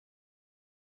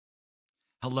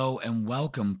Hello and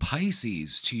welcome,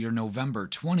 Pisces, to your November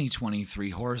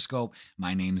 2023 horoscope.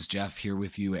 My name's Jeff, here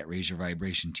with you at Raise Your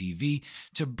Vibration TV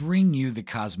to bring you the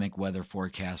cosmic weather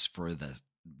forecast for the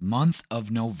month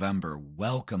of November.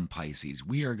 Welcome, Pisces.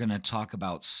 We are going to talk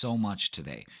about so much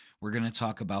today. We're going to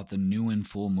talk about the new and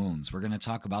full moons. We're going to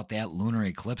talk about that lunar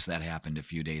eclipse that happened a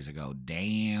few days ago.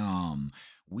 Damn.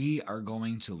 We are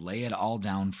going to lay it all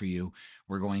down for you.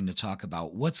 We're going to talk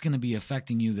about what's going to be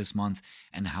affecting you this month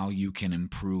and how you can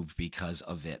improve because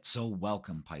of it. So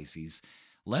welcome, Pisces.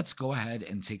 Let's go ahead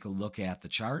and take a look at the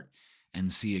chart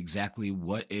and see exactly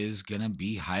what is going to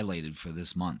be highlighted for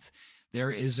this month.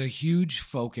 There is a huge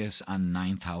focus on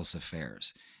ninth house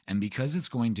affairs. And because it's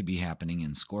going to be happening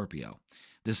in Scorpio,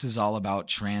 this is all about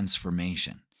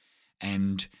transformation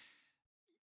and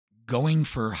going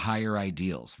for higher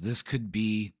ideals. This could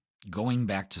be going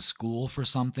back to school for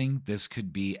something. This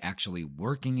could be actually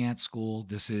working at school.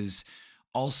 This is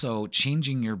also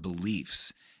changing your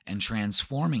beliefs and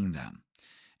transforming them.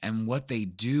 And what they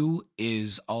do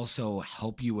is also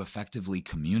help you effectively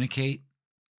communicate,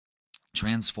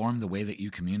 transform the way that you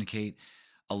communicate.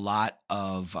 A lot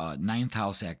of ninth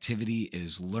house activity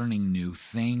is learning new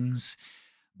things,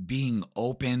 being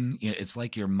open. It's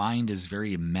like your mind is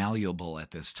very malleable at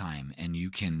this time and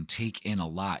you can take in a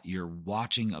lot. You're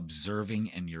watching, observing,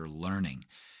 and you're learning.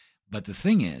 But the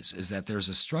thing is that there's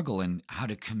a struggle in how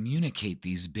to communicate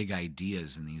these big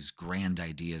ideas and these grand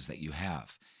ideas that you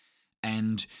have.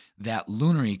 And that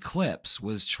lunar eclipse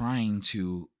was trying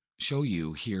to show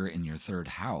you here in your third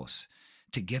house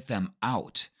to get them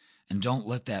out, and don't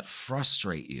let that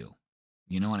frustrate you.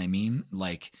 You know what I mean?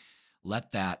 Like,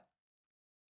 let that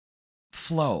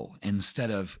flow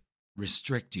instead of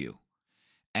restrict you.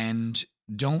 And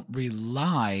don't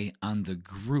rely on the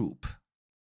group.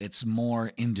 It's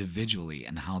more individually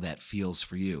and how that feels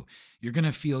for you. You're going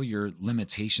to feel your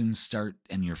limitations start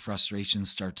and your frustrations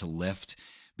start to lift,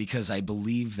 because I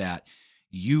believe that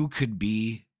you could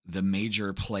be the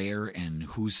major player in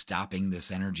who's stopping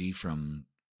this energy from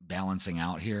balancing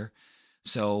out here.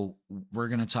 So we're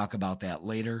going to talk about that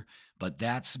later, but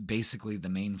that's basically the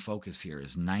main focus here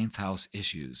is ninth house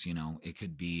issues. You know, it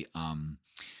could be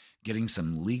getting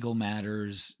some legal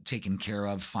matters taken care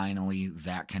of finally,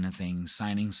 that kind of thing,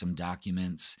 signing some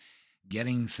documents,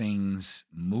 getting things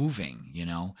moving, you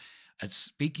know.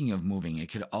 Speaking of moving,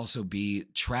 it could also be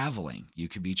traveling. You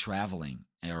could be traveling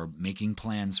or making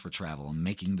plans for travel and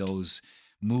making those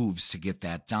moves to get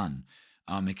that done.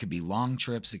 It could be long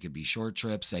trips. It could be short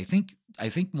trips. I think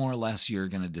more or less you're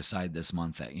going to decide this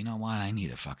month that, you know what, I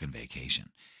need a fucking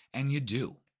vacation. And you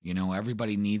do. You know,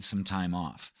 everybody needs some time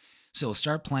off. So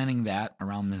start planning that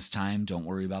around this time. Don't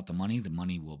worry about the money. The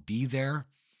money will be there.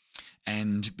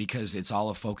 And because it's all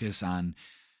a focus on,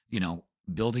 you know,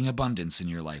 building abundance in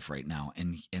your life right now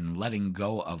and letting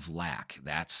go of lack.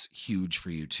 That's huge for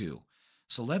you too.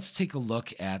 So let's take a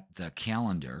look at the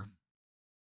calendar.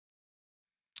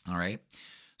 All right.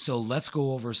 So let's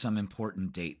go over some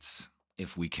important dates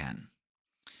if we can.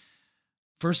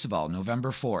 First of all,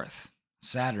 November 4th,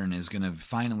 Saturn is going to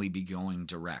finally be going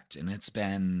direct, and it's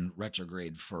been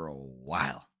retrograde for a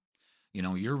while. You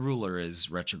know, your ruler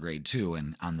is retrograde too,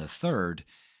 and on the 3rd,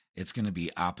 it's going to be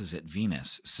opposite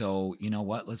Venus. So, you know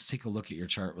what? Let's take a look at your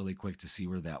chart really quick to see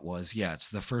where that was. Yeah, it's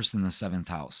the 1st and the 7th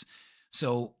house.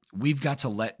 So we've got to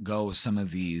let go some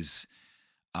of these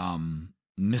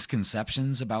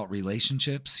misconceptions about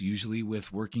relationships, usually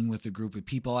with working with a group of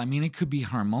people. I mean, it could be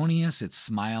harmonious. It's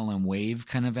smile and wave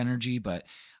kind of energy, but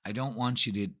I don't want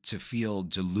you to feel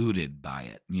deluded by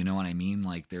it. You know what I mean?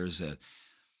 Like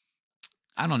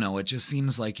I don't know, it just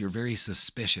seems like you're very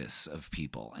suspicious of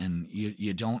people, and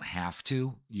you don't have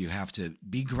to. You have to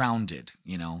be grounded,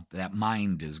 you know, that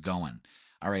mind is going.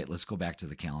 All right, let's go back to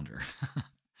the calendar.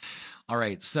 All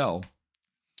right, so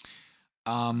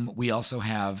we also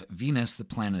have Venus, the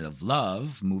planet of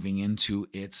love, moving into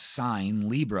its sign,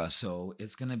 Libra. So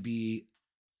it's going to be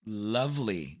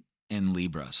lovely in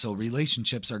Libra. So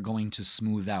relationships are going to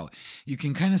smooth out. You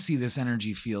can kind of see this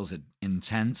energy feels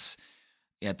intense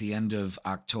at the end of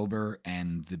October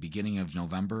and the beginning of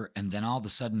November. And then all of a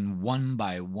sudden, one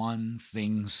by one,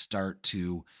 things start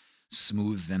to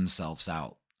smooth themselves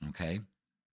out. Okay.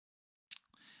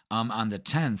 On the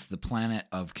 10th, the planet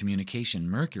of communication,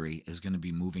 Mercury, is going to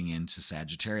be moving into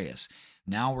Sagittarius.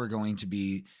 Now we're going to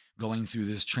be going through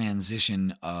this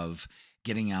transition of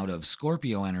getting out of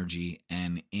Scorpio energy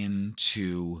and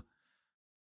into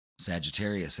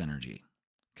Sagittarius energy.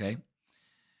 Okay.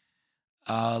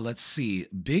 Let's see.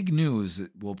 Big news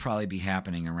will probably be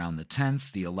happening around the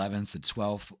 10th, the 11th, the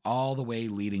 12th, all the way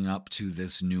leading up to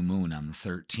this new moon on the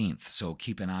 13th. So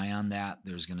keep an eye on that.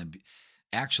 There's going to be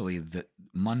actually, the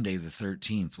Monday the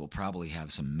 13th will probably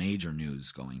have some major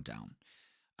news going down.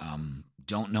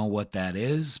 Don't know what that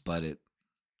is, but it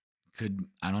could,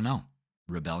 I don't know,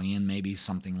 rebellion, maybe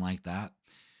something like that.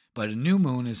 But a new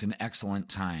moon is an excellent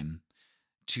time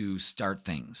to start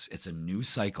things. It's a new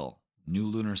cycle, new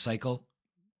lunar cycle,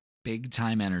 big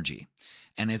time energy.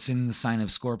 And it's in the sign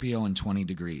of Scorpio and 20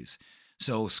 degrees.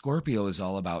 So Scorpio is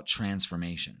all about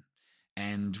transformation.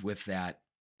 And with that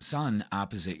sun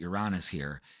opposite Uranus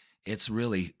here, it's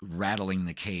really rattling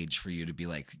the cage for you to be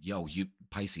like, yo, you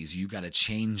Pisces, you got to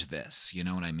change this. You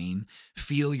know what I mean?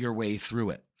 Feel your way through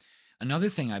it. Another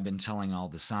thing I've been telling all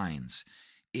the signs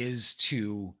is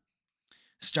to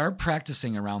start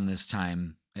practicing around this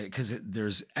time, because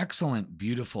there's excellent,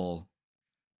 beautiful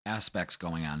aspects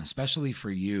going on, especially for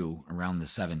you around the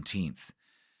 17th.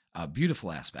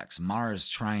 Beautiful aspects. Mars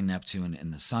trine Neptune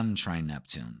and the Sun trine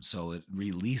Neptune. So it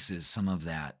releases some of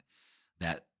that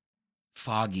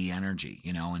foggy energy,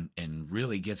 and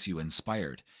really gets you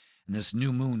inspired. And this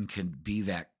new moon could be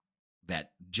that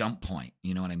jump point,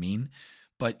 you know what I mean?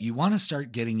 But you want to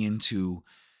start getting into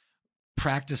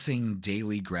practicing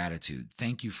daily gratitude.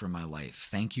 Thank you for my life.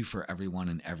 Thank you for everyone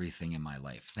and everything in my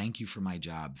life. Thank you for my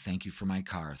job. Thank you for my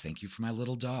car. Thank you for my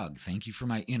little dog. Thank you for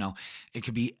my, it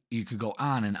could be, you could go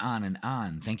on and on and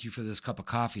on. Thank you for this cup of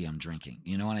coffee I'm drinking.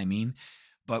 You know what I mean?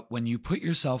 But when you put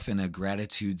yourself in a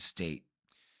gratitude state,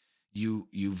 you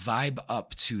vibe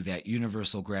up to that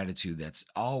universal gratitude that's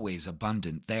always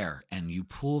abundant there, and you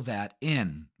pull that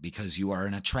in because you are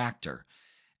an attractor.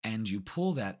 And you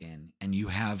pull that in and you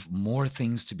have more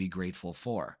things to be grateful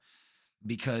for.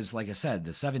 Because, like I said,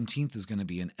 the 17th is going to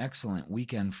be an excellent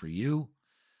weekend for you.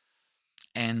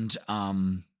 And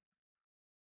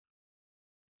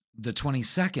the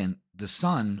 22nd, the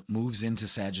sun moves into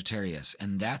Sagittarius,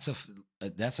 and that's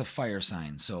a fire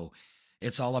sign. So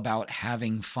it's all about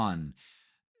having fun,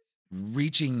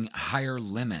 reaching higher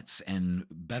limits and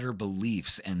better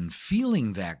beliefs and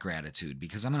feeling that gratitude.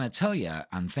 Because I'm going to tell you,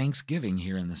 on Thanksgiving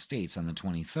here in the States on the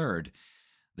 23rd,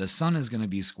 the sun is going to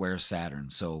be square Saturn.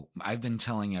 So I've been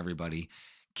telling everybody,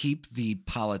 keep the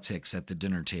politics at the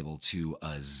dinner table to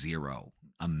a 0,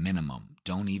 a minimum.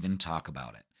 Don't even talk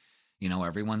about it.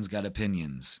 Everyone's got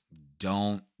opinions.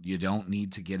 You don't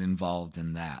need to get involved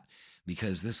in that,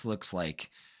 because this looks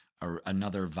like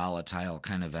another volatile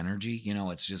kind of energy.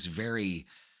 It's just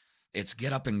it's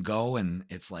get up and go. And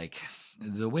it's like,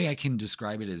 the way I can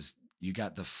describe it is you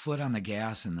got the foot on the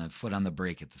gas and the foot on the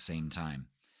brake at the same time.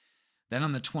 Then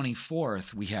on the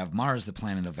 24th, we have Mars, the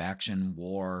planet of action,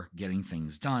 war, getting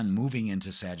things done, moving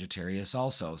into Sagittarius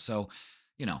also. So,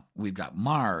 we've got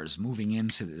Mars moving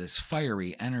into this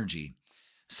fiery energy.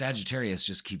 Sagittarius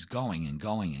just keeps going and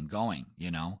going and going,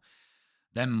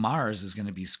 Then Mars is going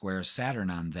to be square Saturn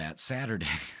on that Saturday.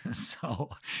 So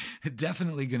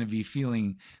definitely going to be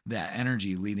feeling that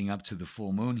energy leading up to the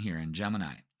full moon here in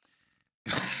Gemini.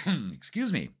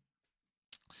 Excuse me.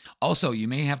 Also, you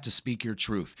may have to speak your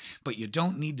truth, but you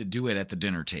don't need to do it at the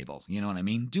dinner table. You know what I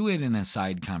mean? Do it in a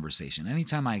side conversation.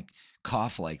 Anytime I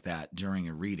cough like that during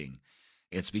a reading,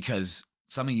 it's because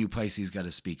some of you Pisces got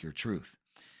to speak your truth.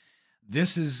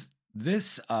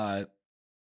 This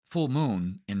full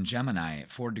moon in Gemini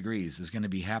at 4 degrees is going to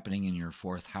be happening in your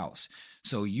 4th house.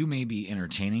 So you may be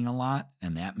entertaining a lot,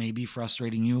 and that may be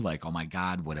frustrating you. Like, oh my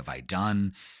God, what have I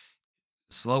done?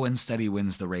 Slow and steady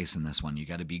wins the race in this one. You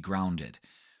got to be grounded.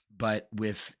 But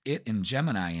with it in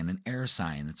Gemini and an air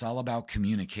sign, it's all about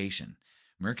communication.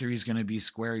 Mercury's going to be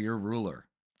square your ruler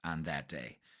on that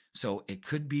day. So it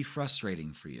could be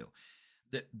frustrating for you.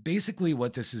 Basically,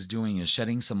 what this is doing is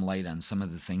shedding some light on some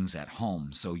of the things at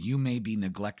home. So you may be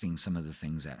neglecting some of the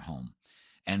things at home.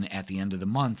 And at the end of the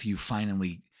month, you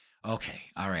finally, okay,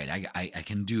 all right, I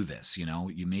can do this.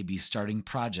 You may be starting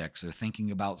projects or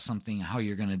thinking about something, how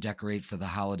you're going to decorate for the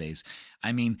holidays.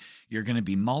 I mean, you're going to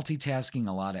be multitasking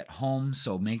a lot at home.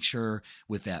 So make sure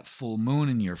with that full moon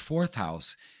in your 4th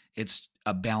house, it's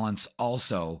a balance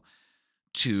also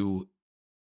to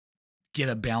get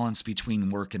a balance between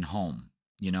work and home.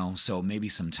 So maybe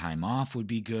some time off would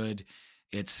be good.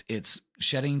 It's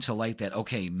shedding to light that,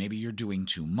 okay, maybe you're doing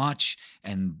too much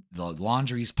and the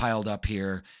laundry's piled up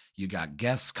here. You got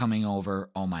guests coming over.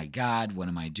 Oh my God, what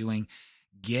am I doing?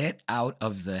 Get out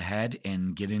of the head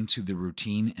and get into the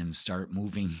routine and start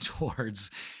moving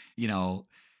towards,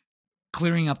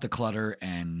 clearing up the clutter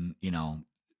and,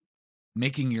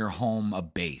 making your home a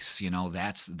base.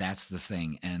 That's the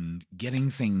thing. And getting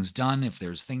things done. If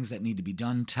there's things that need to be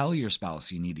done, tell your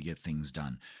spouse you need to get things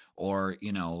done, or,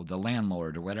 the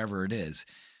landlord or whatever it is.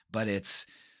 But it's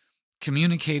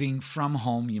communicating from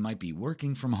home. You might be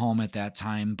working from home at that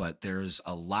time, but there's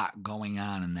a lot going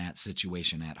on in that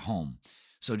situation at home.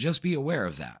 So just be aware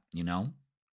of that, you know?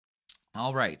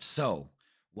 All right. So,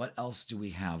 what else do we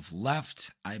have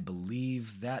left? I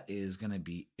believe that is going to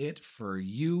be it for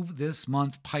you this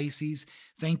month, Pisces.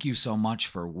 Thank you so much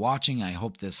for watching. I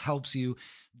hope this helps you.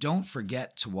 Don't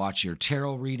forget to watch your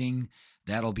tarot reading.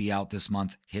 That'll be out this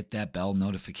month. Hit that bell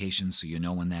notification so you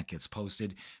know when that gets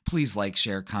posted. Please like,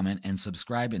 share, comment, and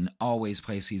subscribe. And always,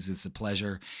 Pisces, it's a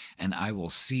pleasure. And I will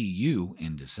see you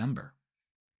in December.